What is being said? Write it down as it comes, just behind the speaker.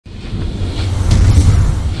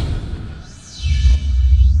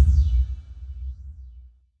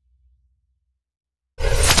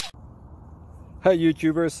Hey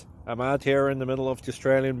YouTubers, I'm out here in the middle of the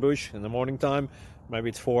Australian bush in the morning time. Maybe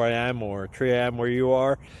it's 4 a.m. or 3 a.m. where you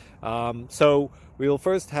are. So we'll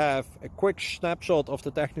first have a quick snapshot of the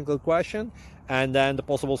technical question and then the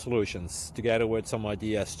possible solutions, together with some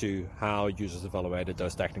ideas to how users evaluated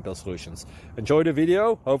those technical solutions. Enjoy the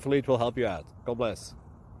video, hopefully it will help you out. God bless.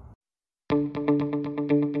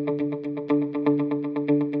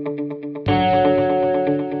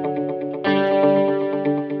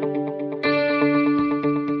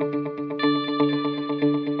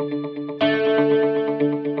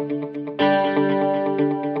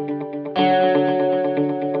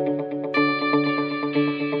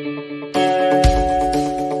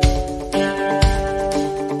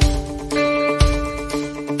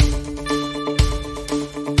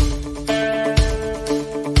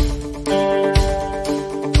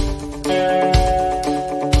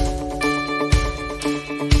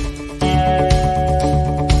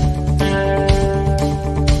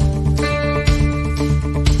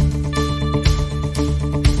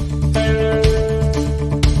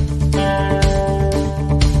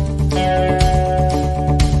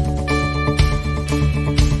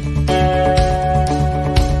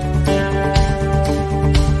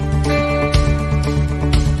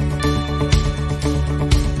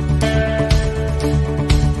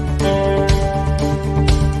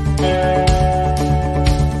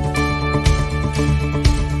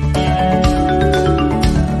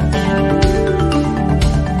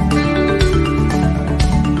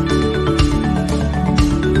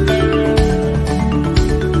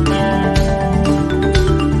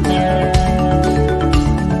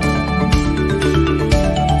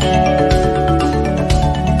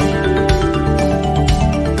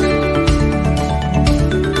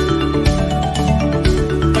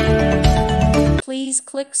 Please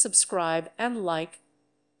click subscribe and like.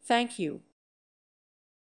 Thank you.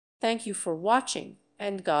 Thank you for watching,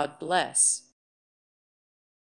 and God bless.